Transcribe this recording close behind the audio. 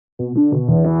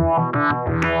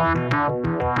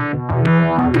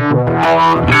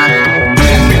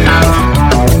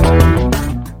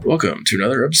Welcome to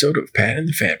another episode of Pat and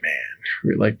the Fat Man.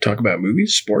 We like to talk about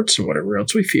movies, sports, and whatever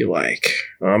else we feel like.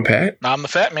 I'm Pat. I'm the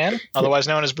Fat Man, otherwise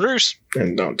known as Bruce.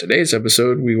 And on today's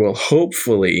episode, we will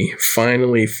hopefully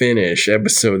finally finish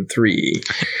episode 3.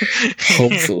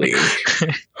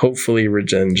 Hopefully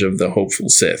Revenge of the Hopeful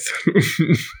Sith.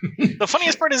 The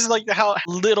funniest part is like how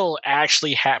little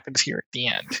actually happens here at the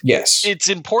end. Yes. It's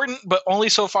important, but only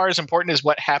so far as important as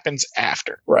what happens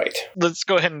after. Right. Let's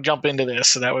go ahead and jump into this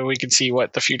so that way we can see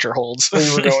what the future holds.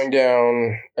 We were going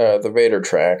down the Vader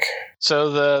track.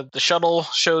 So the shuttle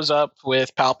shows up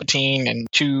with Palpatine and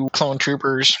 2 clone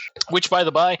troopers, which, by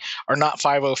the by, are not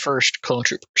 501st clone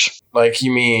troopers. Like,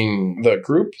 you mean the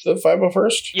group, the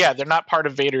 501st? Yeah, they're not part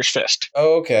of Vader's fist.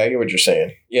 Oh, okay, I get what you're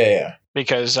saying. Yeah.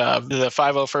 Because the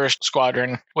 501st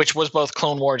Squadron, which was both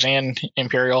Clone Wars and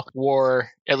Imperial, wore,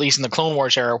 at least in the Clone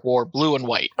Wars era, wore blue and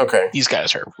white. Okay. These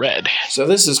guys are red. So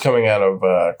this is coming out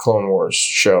of Clone Wars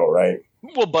show, right?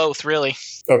 Well, both, really.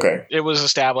 Okay. It was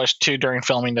established, too, during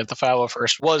filming that the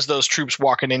 501st was those troops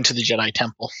walking into the Jedi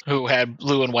Temple who had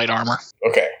blue and white armor.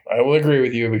 Okay. I will agree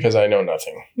with you because I know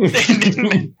nothing.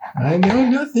 I know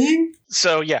nothing.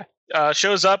 So, yeah.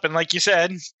 Shows up, and like you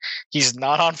said, he's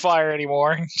not on fire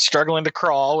anymore. He's struggling to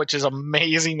crawl, which is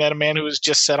amazing that a man who was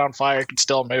just set on fire can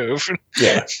still move.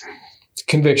 Yeah.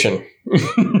 Conviction.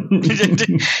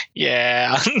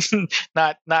 Yeah.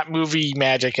 Not movie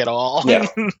magic at all. Yeah.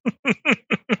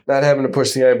 Not having to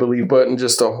push the I believe button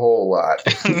just a whole lot.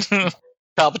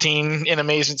 Palpatine, in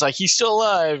amazement's like, he's still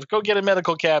alive. Go get a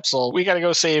medical capsule. We got to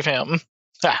go save him.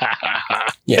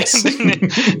 Yes.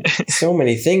 So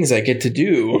many things I get to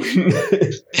do.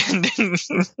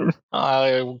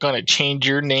 I'm going to change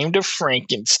your name to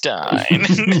Frankenstein.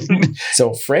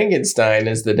 So Frankenstein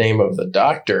is the name of the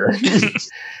doctor.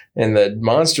 And the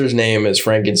monster's name is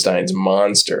Frankenstein's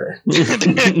monster.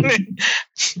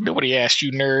 Nobody asked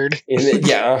you, nerd.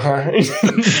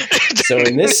 So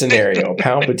in this scenario,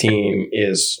 Palpatine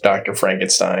is Dr.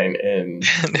 Frankenstein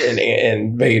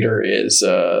and Vader is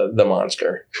the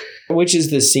monster. Which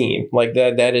is the scene. Like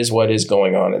that is what is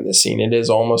going on in this scene. It is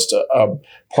almost a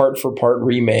part-for-part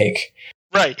remake.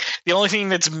 Right. The only thing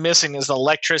that's missing is the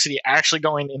electricity actually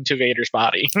going into Vader's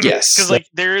body. Yes. Because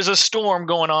there is a storm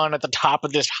going on at the top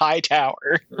of this high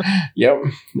tower. Yep.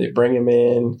 They bring him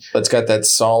in. It's got that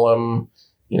solemn,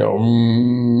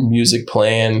 music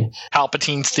playing.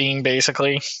 Palpatine's theme,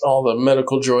 basically. All the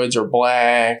medical droids are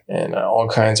black and all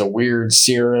kinds of weird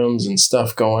serums and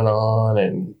stuff going on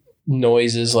and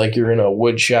noises like you're in a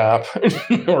wood shop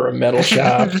or a metal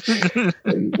shop and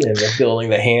the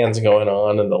feeling the hands going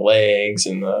on and the legs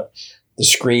and the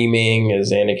screaming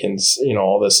as Anakin's,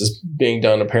 all this is being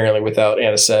done apparently without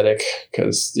anesthetic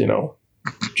because,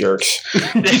 jerks.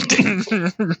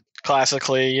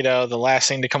 Classically, the last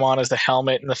thing to come on is the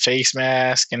helmet and the face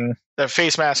mask, and the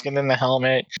face mask and then the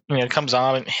helmet, comes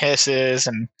on and hisses,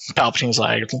 and Palpatine's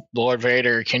like, Lord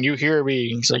Vader, can you hear me?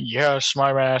 He's like, yes,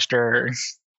 my master.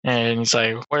 And he's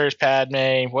like, where's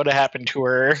Padme? What happened to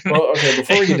her? Well, okay,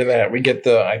 before we get to that, we get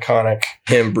the iconic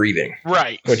him breathing.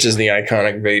 Right. Which is the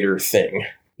iconic Vader thing.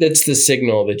 That's the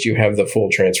signal that you have the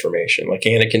full transformation. Like,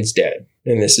 Anakin's dead,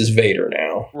 and this is Vader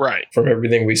now. Right. From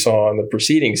everything we saw in the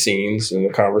preceding scenes and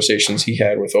the conversations he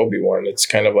had with Obi-Wan, it's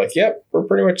kind of like, yep, we're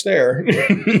pretty much there.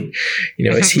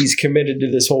 As he's committed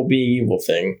to this whole being evil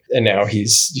thing. And now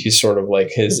he's sort of like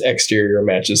his exterior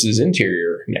matches his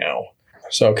interior now.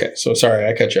 So, okay. So, sorry,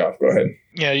 I cut you off. Go ahead.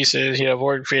 He says,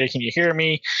 Lord Vader, can you hear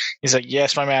me? He's like,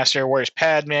 yes, my master. Where's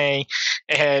Padme?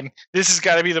 And this has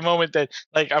got to be the moment that,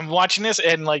 I'm watching this,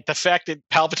 and, the fact that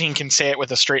Palpatine can say it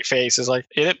with a straight face is like,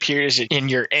 it appears in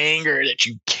your anger that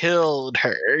you killed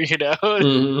her,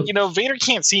 Mm-hmm. Vader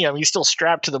can't see him. He's still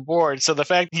strapped to the board. So the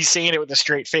fact he's saying it with a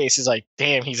straight face is like,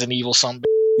 damn, he's an evil son of a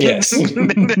Yes.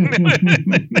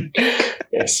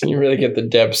 Yes, you really get the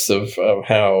depths of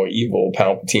how evil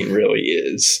Palpatine really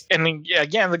is. And then,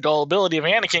 again, the gullibility of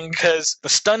Anakin, because the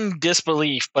stunned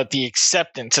disbelief, but the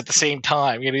acceptance at the same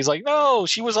time. He's like, no,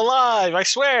 she was alive, I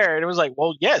swear. And it was like,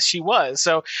 well, yes, she was.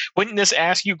 So wouldn't this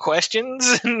ask you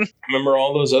questions? Remember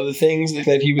all those other things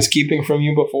that he was keeping from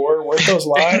you before? Weren't those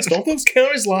lies? Don't those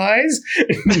count as lies?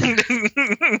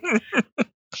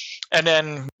 And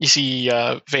then you see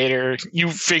Vader,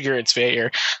 you figure it's Vader,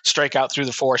 strike out through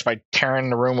the Force by tearing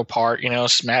the room apart,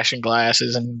 smashing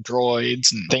glasses and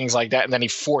droids and things like that. And then he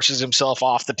forces himself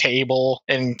off the table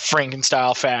in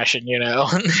Frankenstein fashion,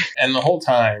 And the whole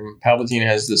time, Palpatine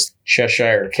has this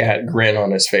Cheshire cat grin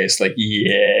on his face, like,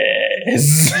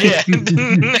 yes. Yeah.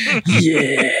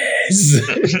 Yes.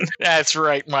 says. That's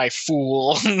right, my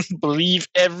fool. Believe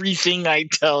everything I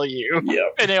tell you.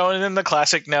 Yep. And then the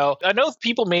classic no. I know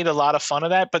people made a lot of fun of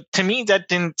that, but to me, that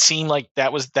didn't seem like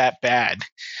that was that bad.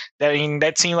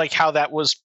 That seemed like how that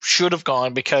should have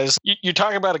gone, because you're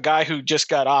talking about a guy who just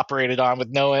got operated on with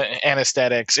no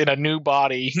anesthetics in a new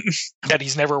body that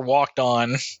he's never walked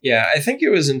on. Yeah, I think it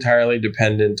was entirely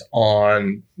dependent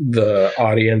on the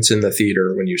audience in the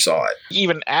theater when you saw it.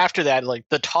 Even after that, like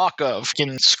the talk of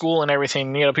in school and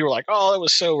everything, people were like, oh, it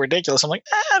was so ridiculous. I'm like,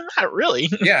 not really.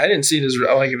 Yeah, I didn't see it as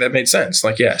like that made sense.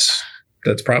 Like, yes.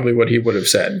 That's probably what he would have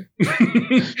said.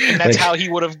 And that's how he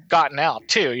would have gotten out,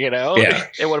 too, Yeah.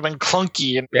 It would have been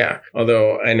clunky. Yeah.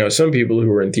 Although I know some people who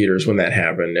were in theaters when that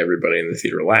happened, everybody in the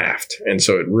theater laughed. And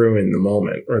so it ruined the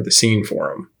moment or the scene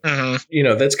for him.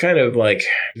 Mm-hmm. That's kind of like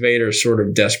Vader's sort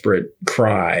of desperate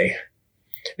cry.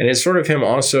 And it's sort of him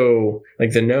also,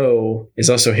 like the no is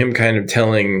also him kind of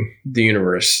telling the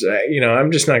universe,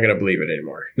 I'm just not going to believe it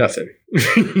anymore. Nothing.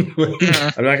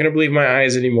 I'm not going to believe my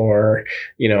eyes anymore.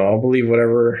 I'll believe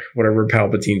whatever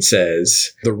Palpatine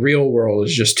says. The real world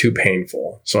is just too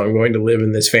painful. So I'm going to live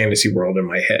in this fantasy world in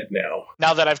my head now.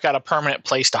 Now that I've got a permanent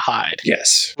place to hide.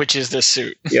 Yes. Which is this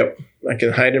suit. Yep. I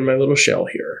can hide in my little shell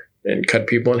here and cut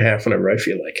people in half whenever I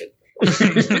feel like it.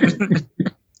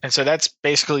 And so that's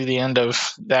basically the end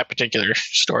of that particular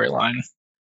storyline.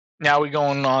 Now we're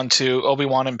going on to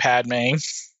Obi-Wan and Padme.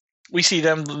 We see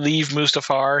them leave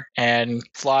Mustafar and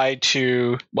fly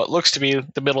to what looks to be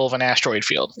the middle of an asteroid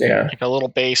field. Yeah. Like a little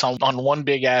base on one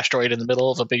big asteroid in the middle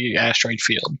of a big asteroid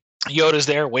field. Yoda's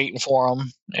there waiting for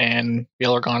them, and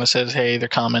Bail Organa says, hey, they're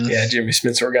coming. Yeah, Jimmy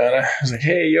Smith's Organa. I was like,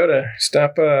 hey, Yoda,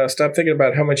 stop thinking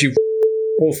about how much you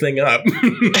whole thing up.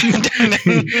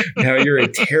 Now you're a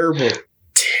terrible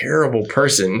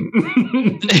person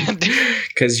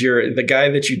because the guy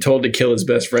that you told to kill his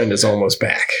best friend is almost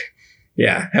back.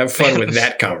 Yeah, have fun with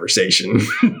that conversation.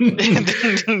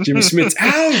 Jimmy Smith's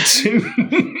out.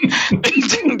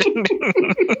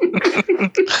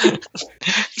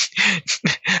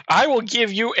 I will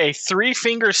give you a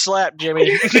 3-finger slap,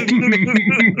 Jimmy.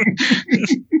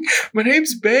 My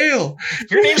name's Bale.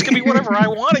 Your name's gonna be whatever I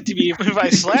want it to be if I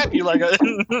slap you like a.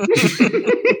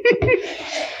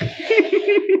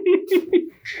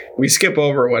 We skip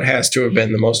over what has to have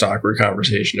been the most awkward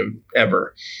conversation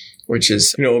ever, which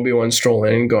is, Obi-Wan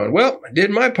strolling in and going, well, I did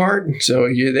my part. So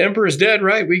the Emperor's dead,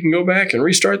 right? We can go back and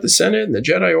restart the Senate and the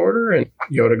Jedi Order. And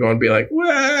Yoda going to be like,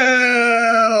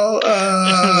 well,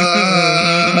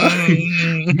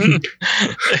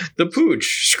 the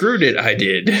pooch screwed it. I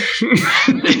did.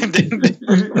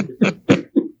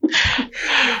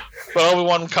 But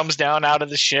Obi-Wan comes down out of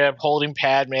the ship holding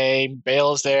Padme.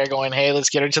 Bale's there going, hey, let's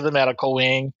get her to the medical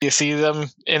wing. You see them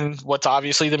in what's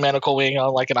obviously the medical wing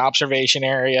on like an observation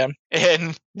area.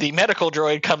 And the medical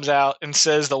droid comes out and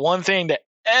says the one thing that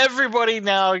everybody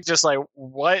now just like,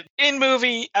 what? In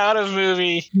movie, out of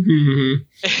movie,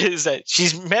 is that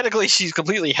she's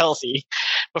completely healthy.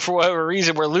 But for whatever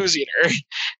reason, we're losing her.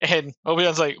 And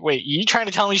Obi-Wan's like, wait, you trying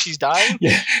to tell me she's dying?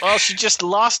 Yeah. Well, she just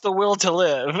lost the will to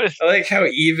live. I like how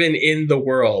even in the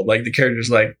world, like the character's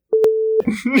like...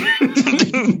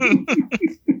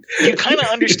 You kind of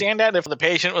understand that if the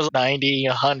patient was 90,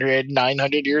 100,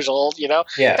 900 years old, Yeah.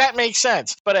 That makes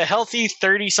sense. But a healthy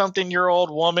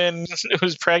 30-something-year-old woman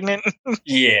who's pregnant?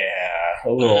 Yeah, a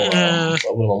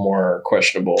little more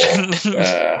questionable.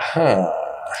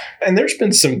 And there's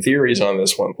been some theories on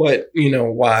this one.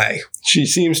 Why? She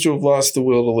seems to have lost the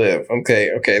will to live. Okay,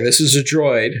 this is a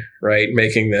droid, right,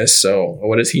 making this, so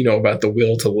what does he know about the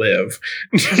will to live?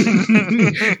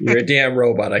 You're a damn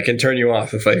robot. I can turn you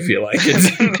off if I feel like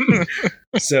it.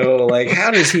 So,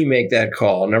 how does he make that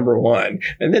call, number one?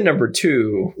 And then number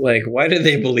two, why do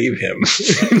they believe him?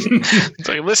 It's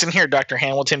like, listen here, Dr.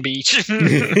 Hamilton Beach.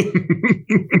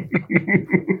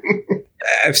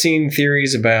 I've seen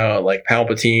theories about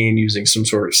Palpatine using some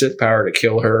sort of Sith power to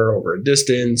kill her over a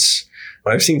distance.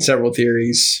 I've seen several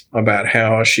theories about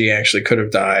how she actually could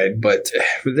have died, but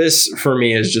this for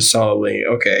me is just solidly,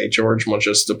 okay, George wants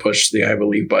us to push the I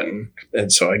believe button,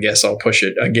 and so I guess I'll push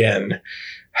it again.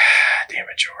 Damn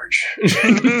it, George.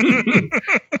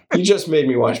 You just made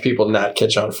me watch people not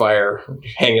catch on fire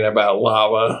hanging about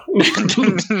lava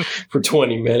for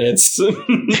 20 minutes.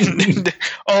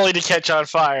 Only to catch on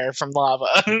fire from lava.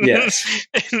 Yes.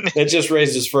 It just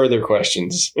raises further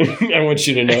questions. I want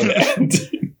you to know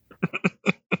that.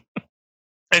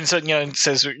 And so, it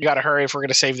says, you got to hurry if we're going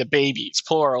to save the babies,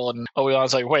 plural. And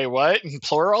Obi-Wan's like, wait, what?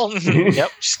 Plural? Yep,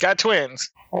 she's got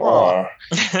twins. Aww.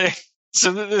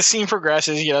 So the scene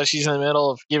progresses. You know, she's in the middle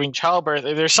of giving childbirth.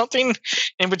 There's something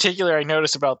in particular I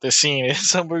noticed about this scene.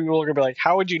 Some people are gonna be like,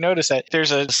 "How would you notice that?"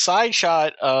 There's a side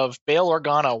shot of Bail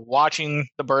Organa watching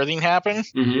the birthing happen,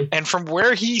 and from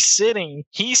where he's sitting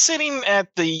at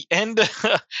the end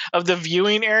of the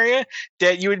viewing area.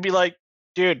 That you would be like,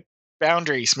 "Dude,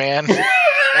 boundaries, man,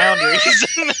 boundaries."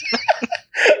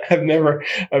 I've never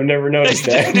noticed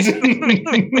that.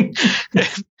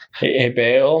 Hey,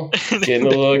 Bale, getting a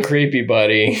little creepy,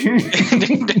 buddy.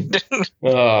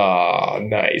 Oh,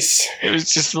 nice. It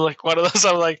was just like one of those.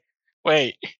 I'm like,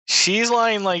 wait, she's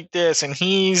lying like this, and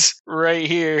he's right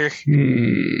here.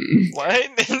 What?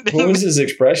 What was his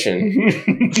expression?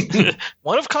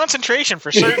 One of concentration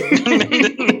for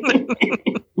certain.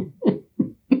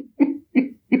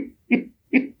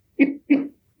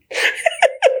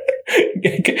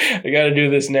 I gotta do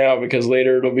this now because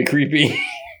later it'll be creepy.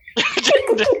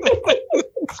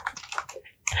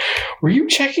 Were you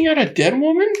checking out a dead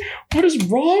woman? What is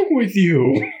wrong with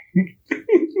you?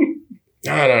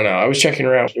 I don't know. I was checking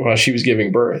her out while she was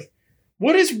giving birth.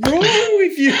 What is wrong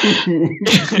with you?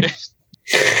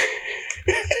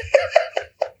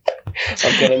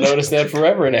 I'm going to notice that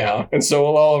forever now. And so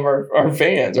will all of our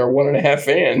fans, our 1.5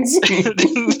 fans.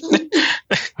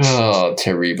 Oh,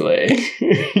 terrible.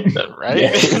 Right?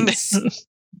 Yes.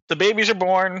 The babies are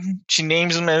born. She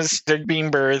names them as they're being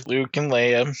birthed, Luke and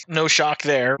Leia. No shock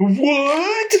there.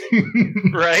 What?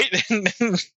 Right?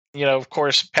 You know, of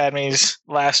course, Padme's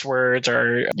last words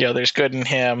are, you know, there's good in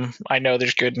him. I know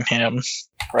there's good in him.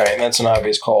 Right, and that's an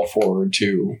obvious call forward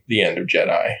to the end of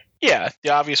Jedi. Yeah, the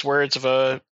obvious words of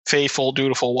a faithful,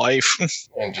 dutiful wife.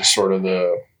 And just sort of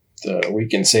the we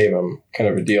can save him kind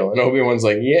of a deal. And Obi-Wan's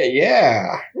like,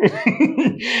 yeah.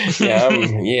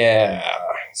 Yeah.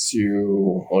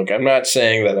 So, look, I'm not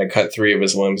saying that I cut 3 of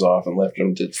his limbs off and left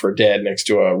him for dead next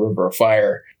to a river of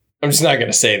fire. I'm just not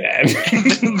going to say that.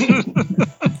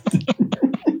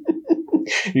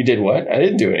 You did what? I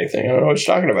didn't do anything. I don't know what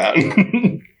you're talking about.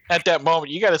 At that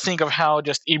moment, you got to think of how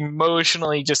just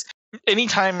emotionally, just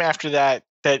anytime after that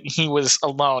he was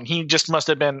alone, he just must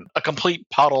have been a complete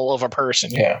puddle of a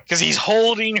person. Yeah. Because he's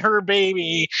holding her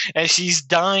baby and she's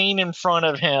dying in front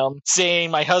of him saying,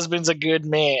 my husband's a good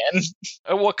man.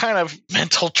 What kind of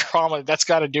mental trauma that's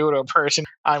got to do to a person?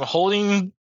 I'm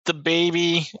holding the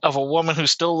baby of a woman who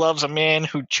still loves a man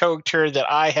who choked her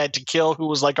that I had to kill, who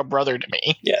was like a brother to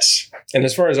me. Yes. And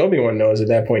as far as Obi-Wan knows at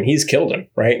that point, he's killed him,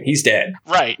 right? He's dead.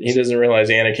 Right. He doesn't realize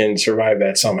Anakin survived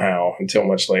that somehow until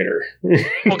much later. Well,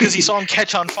 because he saw him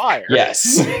catch on fire.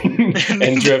 Yes.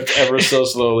 And drift ever so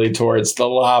slowly towards the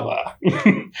lava.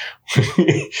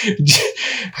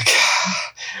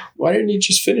 Why didn't he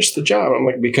just finish the job? I'm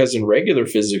like, because in regular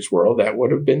physics world, that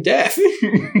would have been death.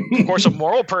 Of course, a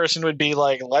moral person would be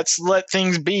like, let's let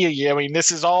things be. I mean, this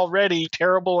is already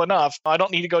terrible enough. I don't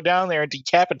need to go down there and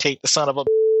decapitate the son of a...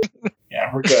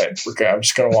 Yeah, we're good. We're good. I'm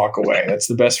just going to walk away. That's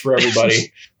the best for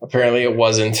everybody. Apparently it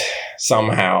wasn't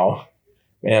somehow.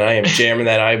 Man, I am jamming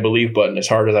that I believe button as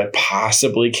hard as I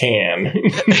possibly can.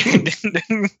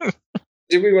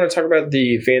 Did we want to talk about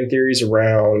the fan theories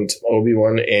around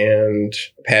Obi-Wan and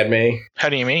Padme? How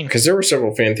do you mean? Because there were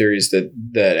several fan theories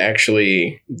that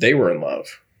actually they were in love.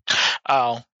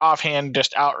 Oh, offhand,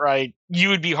 just outright, you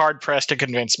would be hard-pressed to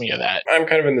convince me of that. I'm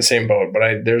kind of in the same boat,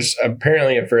 but there's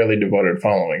apparently a fairly devoted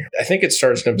following. I think it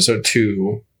starts in episode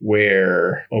 2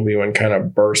 where Obi-Wan kind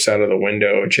of bursts out of the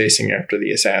window chasing after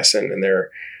the assassin, and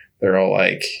they're all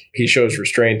like, he shows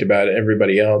restraint about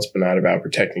everybody else, but not about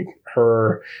protecting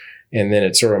her. And then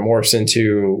it sort of morphs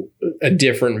into a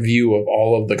different view of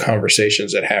all of the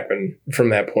conversations that happen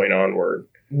from that point onward.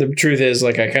 The truth is,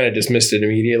 like, I kind of dismissed it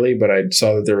immediately, but I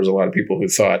saw that there was a lot of people who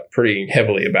thought pretty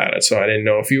heavily about it. So I didn't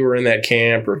know if you were in that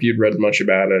camp or if you'd read much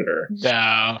about it. Or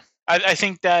no. I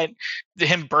think that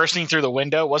him bursting through the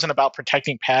window wasn't about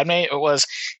protecting Padme. It was,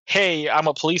 hey, I'm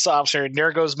a police officer and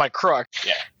there goes my crook.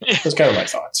 Yeah, that's kind of my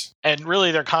thoughts. And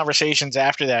really their conversations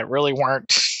after that really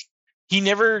weren't... He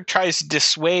never tries to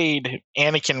dissuade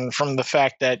Anakin from the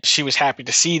fact that she was happy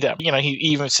to see them. You know, he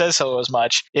even says so as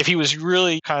much. If he was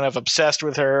really kind of obsessed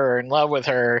with her or in love with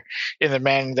her in the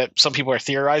manner that some people are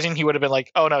theorizing, he would have been like,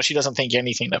 oh, no, she doesn't think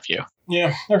anything of you.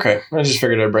 Yeah, okay. I just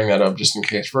figured I'd bring that up just in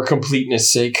case, for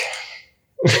completeness sake.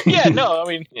 Yeah, no, I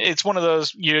mean, it's one of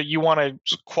those, you want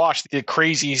to quash the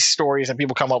crazy stories that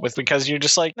people come up with because you're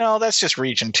just like, no, that's just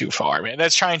reaching too far, man.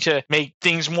 That's trying to make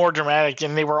things more dramatic,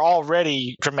 and they were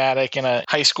already dramatic in a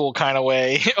high school kind of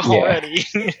way already.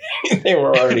 They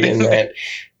were already in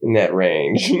in that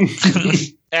range.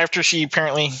 After she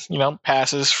apparently,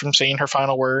 passes from saying her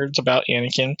final words about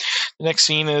Anakin, the next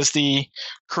scene is the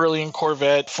Corellian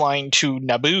Corvette flying to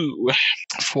Naboo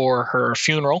for her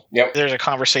funeral. Yep. There's a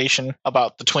conversation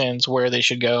about the twins, where they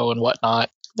should go and whatnot,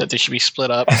 that they should be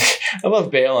split up. I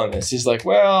love Bale on this. He's like,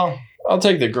 well, I'll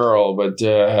take the girl, but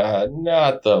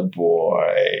not the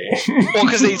boy. Well,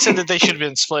 because they said that they should have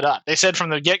been split up. They said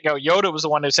from the get-go, Yoda was the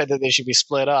one who said that they should be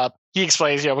split up. He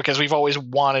explains, because we've always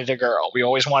wanted a girl. We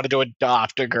always wanted to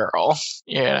adopt a girl.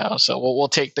 So we'll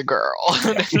take the girl.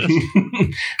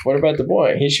 What about the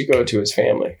boy? He should go to his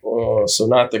family. Oh, so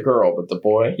not the girl, but the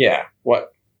boy? Yeah.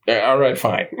 What? All right,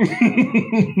 fine.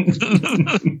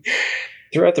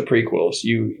 Throughout the prequels,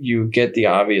 you get the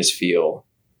obvious feel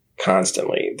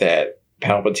constantly that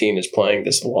Palpatine is playing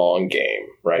this long game,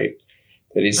 right?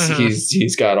 That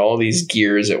he's got all these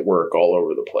gears at work all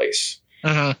over the place.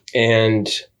 And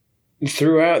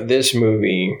throughout this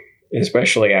movie,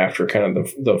 especially after kind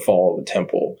of the fall of the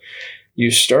temple,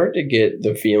 you start to get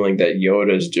the feeling that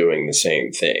Yoda's doing the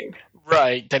same thing.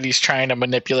 Right, that he's trying to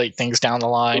manipulate things down the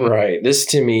line. Right. This,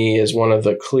 to me, is one of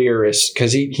the clearest,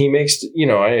 because he makes,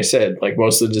 I said, like,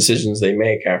 most of the decisions they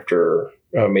make after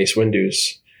Mace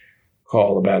Windu's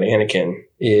call about Anakin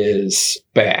is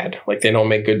bad. Like, they don't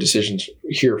make good decisions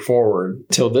here forward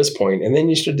till this point. And then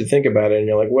you start to think about it, and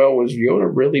you're like, well, was Yoda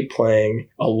really playing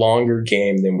a longer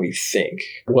game than we think?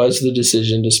 Was the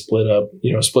decision to split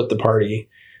the party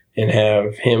and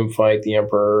have him fight the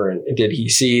Emperor? And did he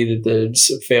see that the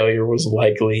failure was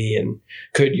likely? And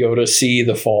could Yoda see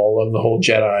the fall of the whole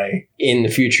Jedi in the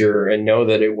future and know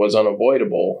that it was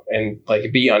unavoidable and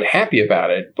like be unhappy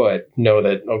about it, but know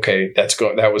that, okay,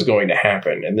 that was going to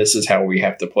happen. And this is how we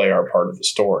have to play our part of the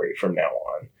story from now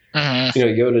on.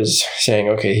 Yoda's saying,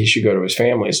 okay, he should go to his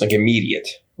family. It's like immediate.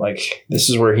 Like, this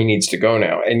is where he needs to go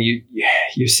now. And you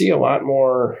see a lot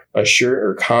more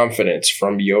confidence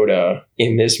from Yoda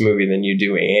in this movie than you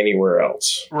do anywhere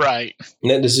else. Right. And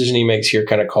that decision he makes here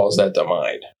kind of calls that to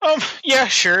mind. Yeah,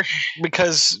 sure.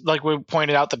 Because, like we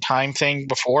pointed out the time thing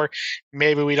before,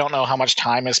 maybe we don't know how much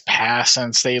time has passed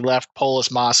since they left Polis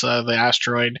Massa, the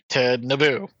asteroid, to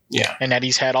Naboo. Yeah. And that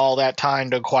he's had all that time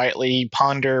to quietly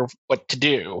ponder what to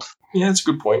do. Yeah, that's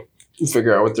a good point.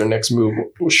 Figure out what their next move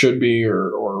should be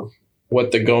or what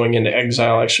the going into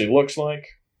exile actually looks like.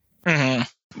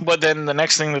 But then the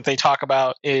next thing that they talk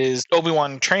about is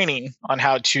Obi-Wan training on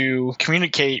how to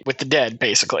communicate with the dead,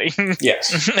 basically.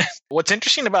 Yes. What's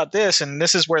interesting about this, and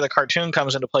this is where the cartoon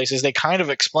comes into place, is they kind of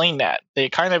explain that. They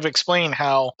kind of explain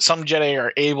how some Jedi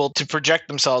are able to project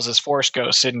themselves as Force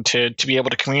ghosts and to be able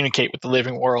to communicate with the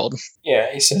living world.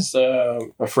 Yeah, he says a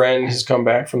friend has come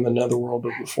back from the netherworld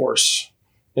of the Force.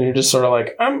 And you're just sort of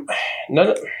like, none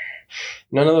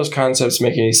of those concepts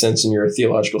make any sense in your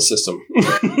theological system.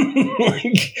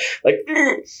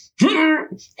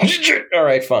 All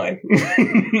right, fine.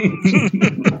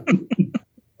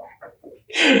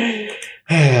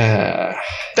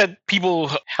 That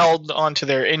people held onto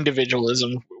their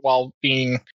individualism while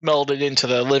being melded into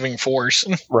the living Force.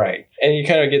 Right. And you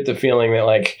kind of get the feeling that,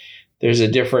 like, there's a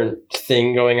different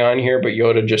thing going on here, but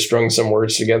Yoda just strung some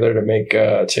words together to make,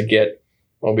 to get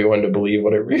Obi-Wan to believe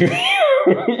whatever.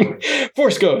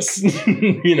 Force ghosts,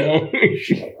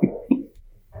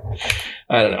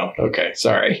 I don't know. Okay,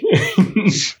 sorry.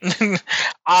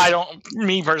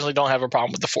 Me personally don't have a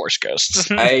problem with the Force ghosts.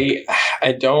 I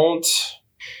don't,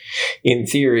 in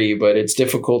theory, but it's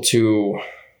difficult to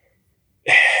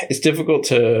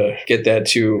get that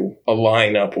to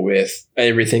align up with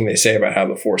everything they say about how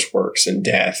the Force works and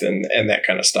death and that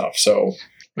kind of stuff. So,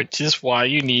 which is why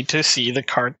you need to see the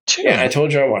cartoon. Yeah, I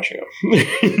told you I'm watching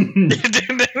them.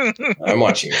 I'm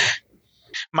watching them.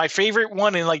 My favorite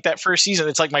one in like that first season,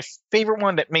 it's like my favorite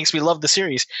one that makes me love the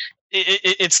series.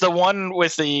 It's the one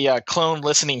with the clone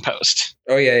listening post.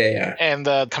 Oh, yeah. And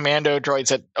the commando droids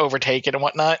that overtake it and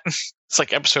whatnot. It's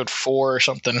like episode 4 or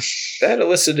something. That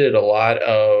elicited a lot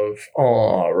of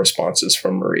responses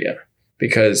from Maria.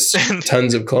 Because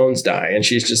tons of clones die, and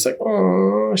she's just like,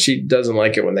 oh, she doesn't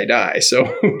like it when they die.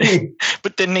 So,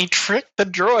 but then they trick the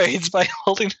droids by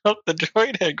holding up the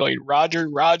droid head, going, "Roger,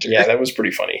 Roger." Yeah, that was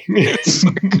pretty funny.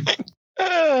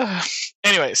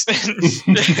 Anyways,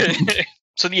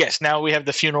 so yes, now we have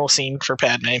the funeral scene for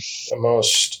Padme. The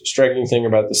most striking thing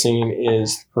about the scene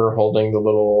is her holding the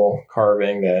little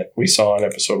carving that we saw in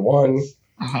episode 1,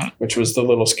 which was the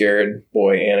little scared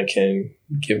boy Anakin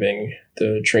giving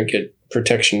the trinket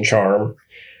protection charm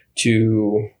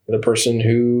to the person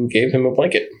who gave him a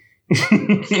blanket.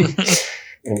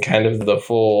 And kind of the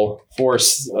full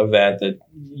force of that, it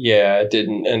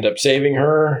didn't end up saving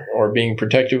her or being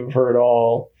protective of her at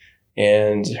all.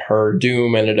 and her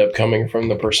doom ended up coming from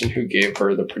the person who gave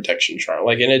her the protection charm.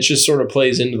 Like, and it just sort of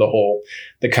plays into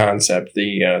the concept,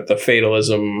 the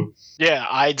fatalism. Yeah,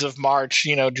 Ides of March,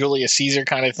 Julius Caesar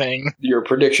kind of thing. Your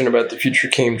prediction about the future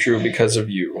came true because of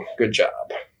you. Good job.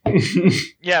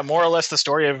 Yeah, more or less the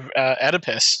story of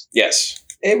Oedipus. Yes.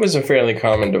 It was a fairly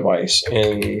common device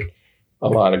in a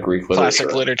lot of Greek literature.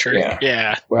 Classic literature.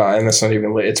 Yeah. Well, and that's not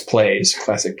even, it's plays,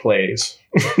 classic plays.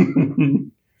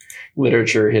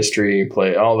 Literature, history,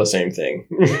 play, all the same thing.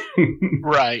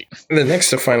 Right. The next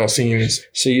to final scene is,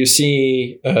 so you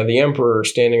see the Emperor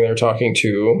standing there talking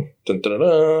to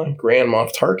Grand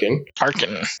Moff Tarkin.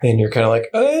 And you're kind of like,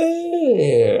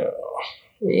 oh,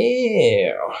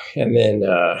 yeah. And then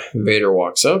Vader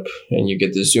walks up, and you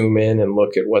get to zoom in and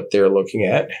look at what they're looking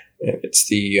at. And it's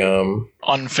the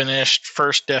unfinished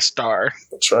first Death Star.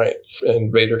 That's right.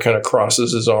 And Vader kind of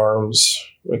crosses his arms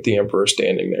with the Emperor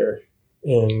standing there.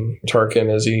 And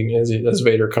Tarkin, as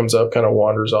Vader comes up, kind of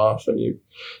wanders off, and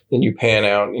then you pan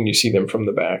out and you see them from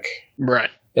the back.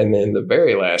 Right. And then the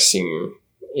very last scene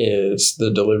is the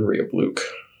delivery of Luke.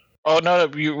 Oh no,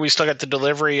 we still got the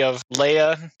delivery of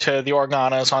Leia to the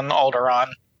Organas on Alderaan.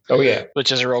 Oh yeah,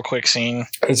 which is a real quick scene.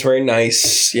 It's very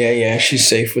nice. Yeah, she's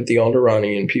safe with the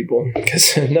Alderaanian people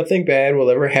because nothing bad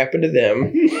will ever happen to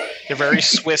them. They're very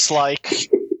Swiss-like.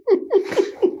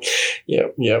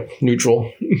 Yep.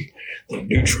 Neutral. The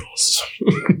neutrals.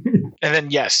 And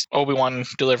then, yes, Obi-Wan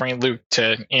delivering Luke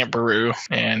to Aunt Beru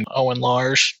and Owen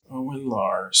Lars.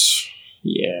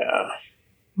 Yeah.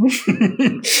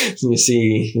 You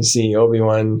see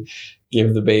Obi-Wan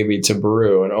give the baby to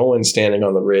Beru, and Owen standing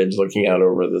on the ridge looking out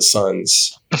over the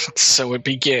suns. So it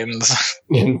begins.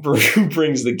 And Beru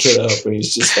brings the kid up, and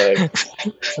he's just like,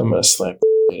 I'm going to slap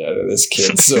the out of this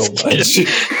kid so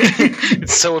much.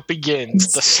 So it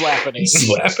begins. The slappening.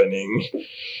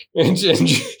 And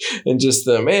just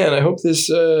man, I hope this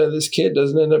kid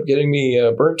doesn't end up getting me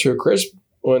burnt to a crisp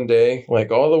one day,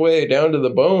 like all the way down to the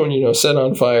bone, set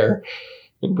on fire.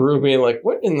 And Beru being like,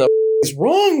 what in the is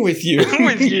wrong with you?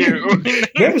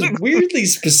 That was weirdly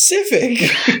specific.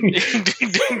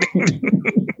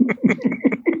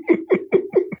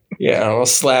 Yeah, I'll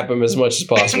slap him as much as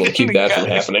possible to keep that from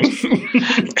happening.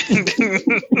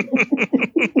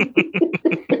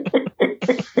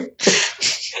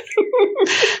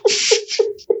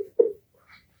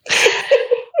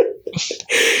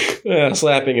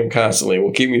 Slapping him constantly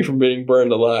will keep me from being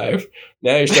burned alive.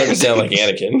 Now you're starting to sound like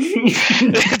Anakin.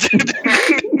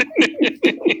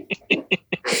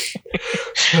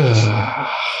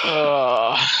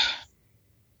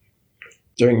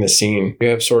 During the scene, you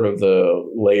have sort of the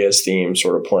Leia's theme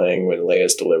sort of playing when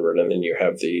Leia's delivered, and then you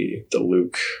have the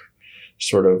Luke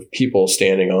sort of people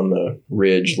standing on the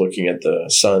ridge looking at the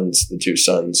two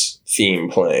sons theme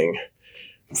playing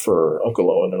for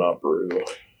Uncle Owen and Aunt Beru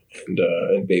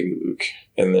and baby Luke,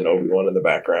 and then Obi-Wan in the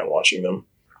background watching them,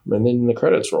 and then the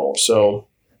credits roll. So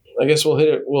I guess we'll hit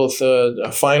it with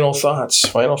final thoughts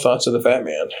of the Fat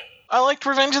Man. I liked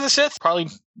Revenge of the Sith, probably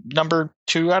number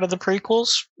 2 out of the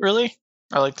prequels, really.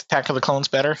 I liked Attack of the Clones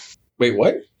better. Wait,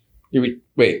 what? You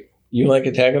like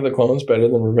Attack of the Clones better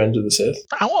than Revenge of the Sith?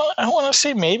 I want to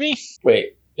say maybe.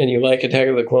 Wait, and you like Attack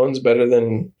of the Clones better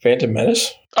than Phantom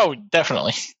Menace? Oh,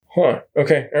 definitely. Huh.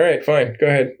 Okay. All right. Fine. Go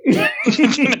ahead.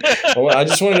 Well, I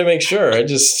just wanted to make sure.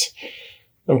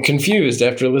 I'm confused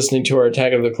after listening to our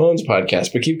Attack of the Clones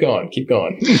podcast, but keep going.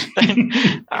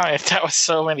 That was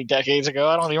so many decades ago.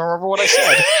 I don't even remember what I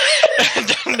said.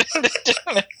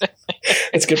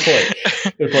 That's a good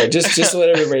point. Just to let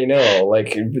everybody know,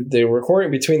 like the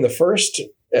recording between the first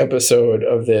episode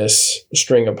of this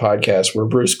string of podcasts where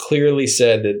Bruce clearly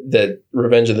said that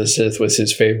Revenge of the Sith was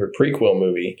his favorite prequel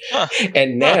movie,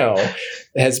 and now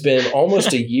has been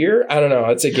almost a year. I don't know.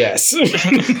 It's a guess.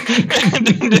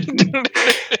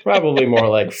 Probably more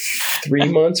like 3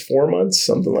 months, 4 months,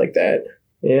 something like that.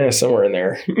 Yeah, somewhere in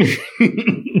there.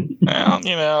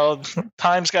 Well,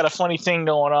 time's got a funny thing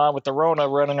going on with the Rona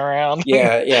running around.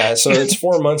 Yeah. So it's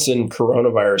 4 months in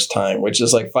coronavirus time, which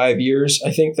is like 5 years.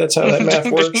 I think that's how that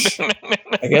math works.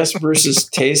 I guess Bruce's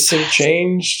tastes have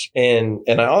changed. And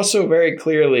I also very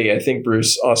clearly, I think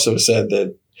Bruce also said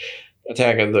that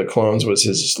Attack of the Clones was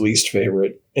his least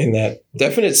favorite. And that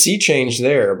definite sea change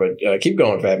there. But keep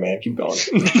going, Fat Man. Keep going.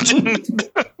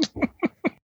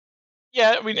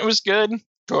 Yeah, I mean, it was good.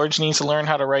 George needs to learn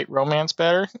how to write romance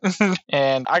better.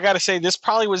 And I got to say, this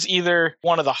probably was either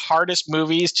one of the hardest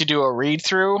movies to do a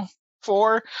read-through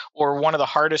for, or one of the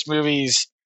hardest movies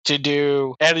to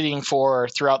do editing for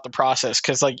throughout the process,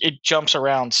 because like it jumps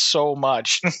around so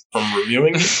much. From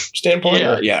reviewing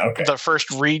standpoint? Yeah. Okay. The first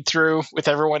read through with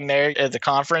everyone there at the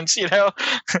conference, you'd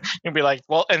be like,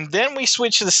 well, and then we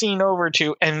switch the scene over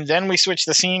to, and then we switch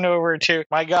the scene over to,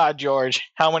 my God, George,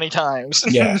 how many times?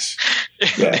 Yes.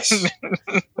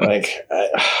 Like,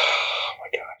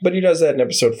 but he does that in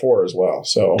episode 4 as well.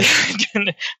 So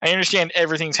I understand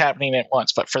everything's happening at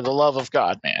once, but for the love of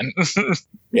God, man.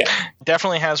 Yeah.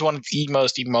 Definitely has one of the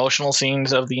most emotional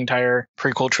scenes of the entire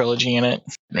prequel trilogy in it.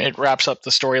 It wraps up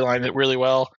the storyline really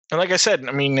well. And like I said,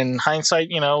 I mean, in hindsight,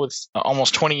 with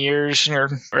almost 20 years or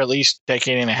at least a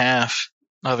decade and a half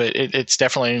of it's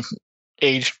definitely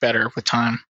aged better with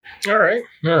time. All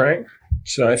right.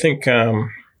 So I think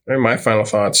my final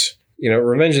thoughts.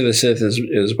 Revenge of the Sith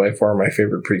is by far my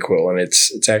favorite prequel, and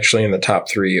it's actually in the top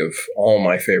 3 of all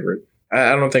my favorite.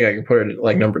 I don't think I can put it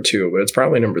like number 2, but it's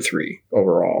probably number 3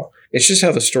 overall. It's just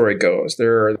how the story goes.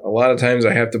 There are a lot of times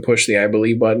I have to push the I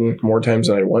believe button more times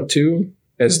than I want to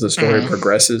as the story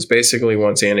progresses. Basically,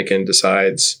 once Anakin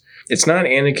decides, it's not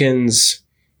Anakin's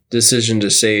decision to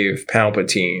save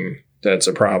Palpatine that's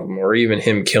a problem, or even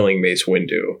him killing Mace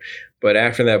Windu. But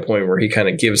after that point where he kind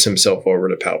of gives himself over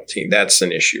to Palpatine, that's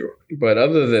an issue. But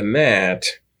other than that,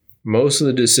 most of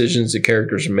the decisions the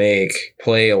characters make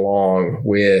play along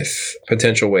with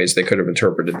potential ways they could have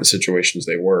interpreted the situations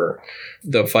they were.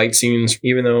 The fight scenes,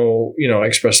 even though, I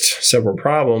expressed several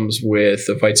problems with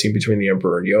the fight scene between the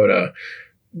Emperor and Yoda,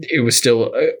 it was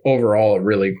still overall a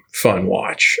really fun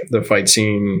watch. The fight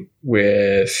scene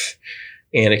with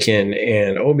Anakin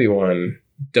and Obi-Wan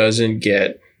doesn't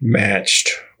get matched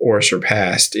or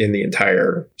surpassed in the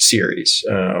entire series.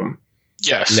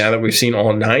 Yes. Now that we've seen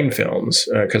all 9 films,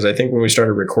 because I think when we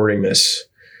started recording this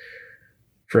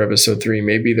for episode 3,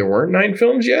 maybe there weren't 9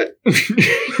 films yet.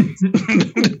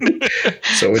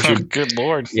 So good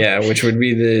Lord. Yeah, which would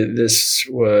be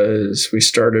we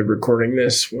started recording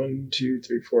this 1, 2,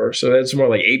 3, 4. So that's more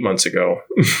like 8 months ago.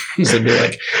 So it'd be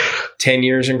like 10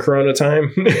 years in Corona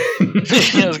time.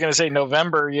 I was going to say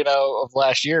November, of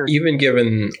last year. Even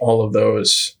given all of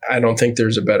those, I don't think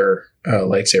there's a better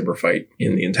lightsaber fight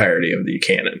in the entirety of the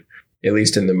canon. At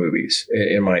least in the movies,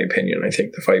 in my opinion. I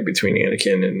think the fight between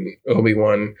Anakin and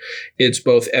Obi-Wan, it's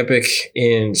both epic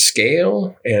in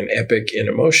scale and epic in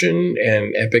emotion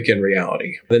and epic in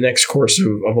reality. The next course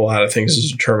of a lot of things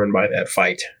is determined by that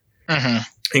fight.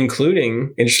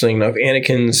 Including, interestingly enough,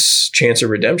 Anakin's chance of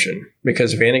redemption.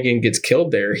 Because if Anakin gets killed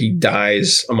there, he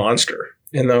dies a monster.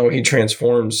 And though he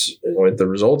transforms with the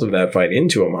result of that fight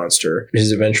into a monster,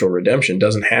 his eventual redemption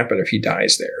doesn't happen if he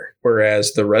dies there.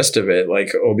 Whereas the rest of it,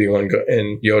 like Obi-Wan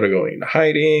and Yoda going into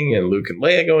hiding and Luke and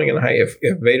Leia going into hiding,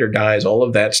 if Vader dies, all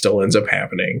of that still ends up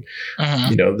happening.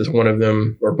 One of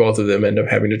them or both of them end up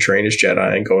having to train as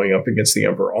Jedi and going up against the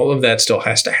Emperor. All of that still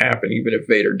has to happen, even if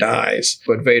Vader dies.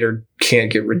 But Vader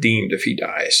can't get redeemed if he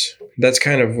dies. That's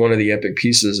kind of one of the epic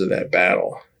pieces of that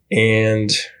battle.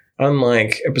 And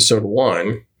unlike episode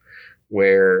 1,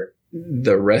 where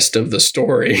the rest of the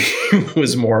story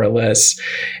was more or less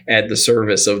at the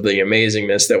service of the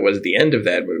amazingness that was the end of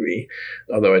that movie,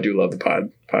 although I do love the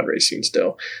pod race scene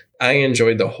still, I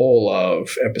enjoyed the whole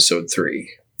of episode 3.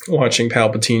 Watching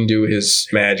Palpatine do his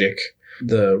magic,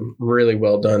 the really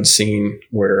well done scene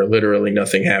where literally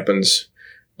nothing happens,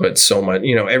 but so much,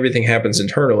 everything happens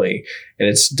internally, and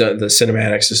it's done, the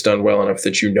cinematics is done well enough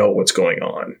that you know what's going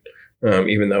on.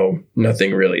 Even though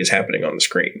nothing really is happening on the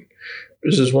screen.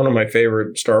 This is one of my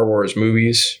favorite Star Wars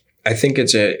movies. I think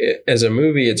as a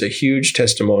movie, it's a huge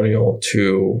testimonial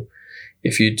to,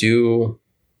 if you do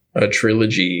a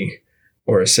trilogy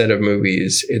or a set of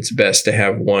movies, it's best to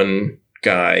have one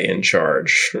guy in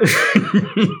charge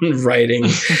writing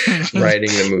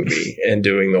the movie and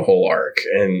doing the whole arc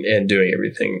and doing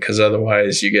everything. Because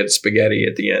otherwise you get spaghetti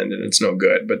at the end and it's no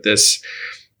good. But this,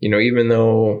 even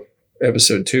though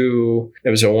Episode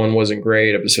 1 wasn't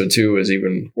great. Episode 2 was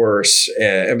even worse.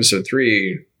 Episode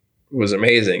 3 was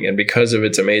amazing, and because of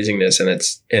its amazingness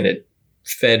and it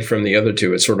fed from the other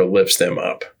 2, it sort of lifts them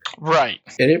up. Right.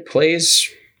 And it plays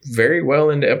very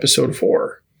well into Episode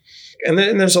 4. And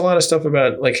then there's a lot of stuff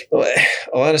about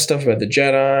the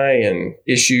Jedi and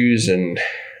issues, and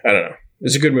I don't know.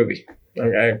 It's a good movie.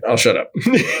 I'll shut up.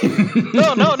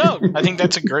 No. I think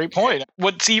that's a great point.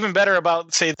 What's even better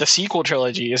about, say, the sequel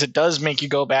trilogy is it does make you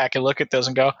go back and look at those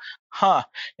and go,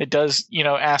 it does,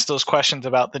 ask those questions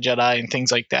about the Jedi and things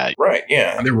like that. Right,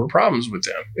 yeah. There were problems with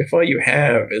them. If all you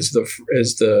have is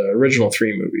the original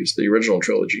 3 movies, the original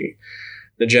trilogy,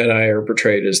 the Jedi are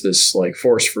portrayed as this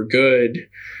force for good,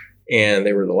 and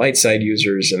they were the light side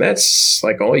users, and that's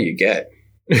all you get.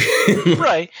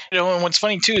 Right. And what's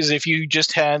funny too is if you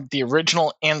just had the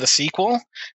original and the sequel,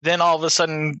 then all of a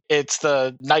sudden it's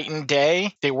the night and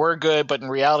day. They were good, but in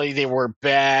reality they were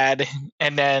bad.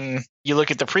 And then you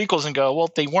look at the prequels and go, well,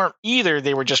 they weren't either.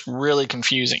 They were just really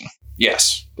confusing.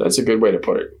 Yes, that's a good way to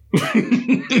put it.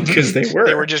 Because they were.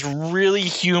 They were just really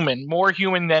human, more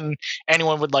human than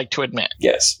anyone would like to admit.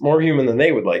 Yes, more human than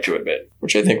they would like to admit,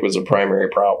 which I think was a primary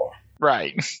problem.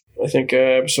 Right. I think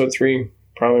episode 3,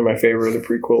 probably my favorite of the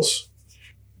prequels.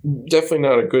 Definitely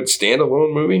not a good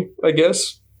standalone movie, I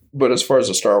guess. But as far as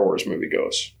a Star Wars movie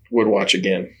goes, would watch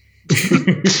again.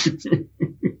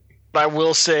 I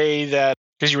will say that,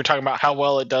 because you were talking about how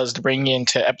well it does to bring you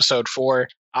into episode 4,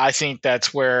 I think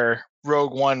that's where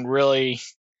Rogue One really,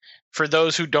 for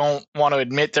those who don't want to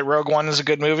admit that Rogue One is a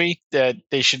good movie, that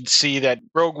they should see that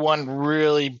Rogue One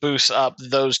really boosts up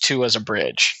those two as a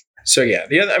bridge. So yeah,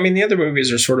 the other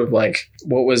movies are sort of like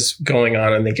what was going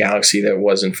on in the galaxy that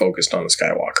wasn't focused on the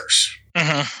Skywalkers.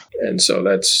 Mm-hmm. And so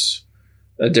that's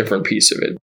a different piece of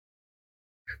it.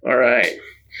 All right.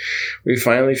 We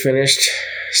finally finished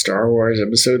Star Wars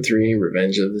Episode 3,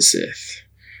 Revenge of the Sith.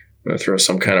 I'm going to throw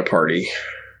some kind of party.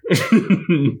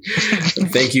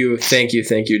 Thank you,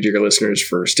 dear listeners,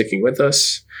 for sticking with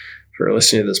us, for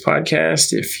listening to this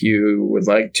podcast. If you would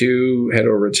like to, head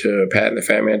over to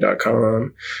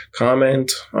patandthefatman.com,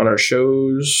 comment on our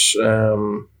shows.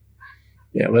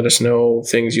 Let us know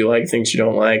things you like, things you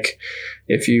don't like.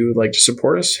 If you would like to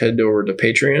support us, head over to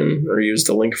Patreon or use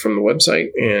the link from the website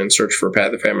and search for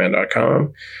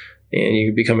patandthefatman.com. And you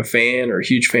can become a fan or a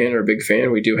huge fan or a big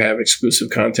fan. We do have exclusive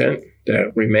content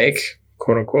that we make,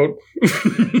 quote unquote,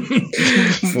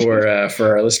 for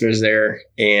our listeners there.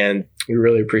 And we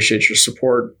really appreciate your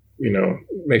support.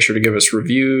 Make sure to give us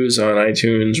reviews on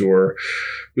iTunes or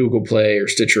Google Play or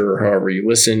Stitcher or however you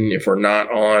listen. If we're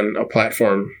not on a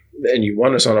platform and you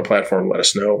want us on a platform, let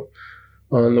us know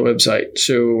on the website.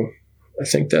 So I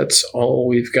think that's all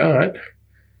we've got.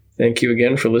 Thank you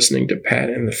again for listening to Pat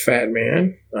and the Fat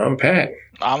Man. I'm Pat.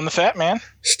 I'm the Fat Man.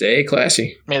 Stay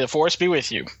classy. May the Force be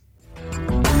with you.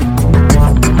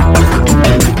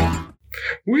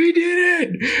 We did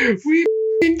it! We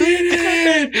did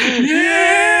it!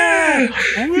 Yeah!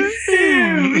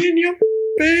 Yeah! In your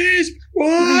face!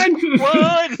 One!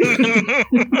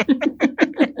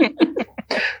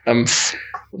 I'm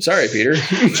sorry, Peter.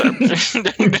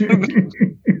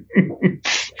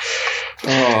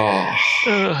 Oh,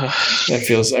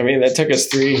 that took us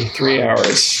three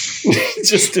hours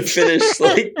just to finish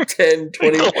like 10,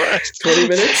 20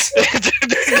 minutes.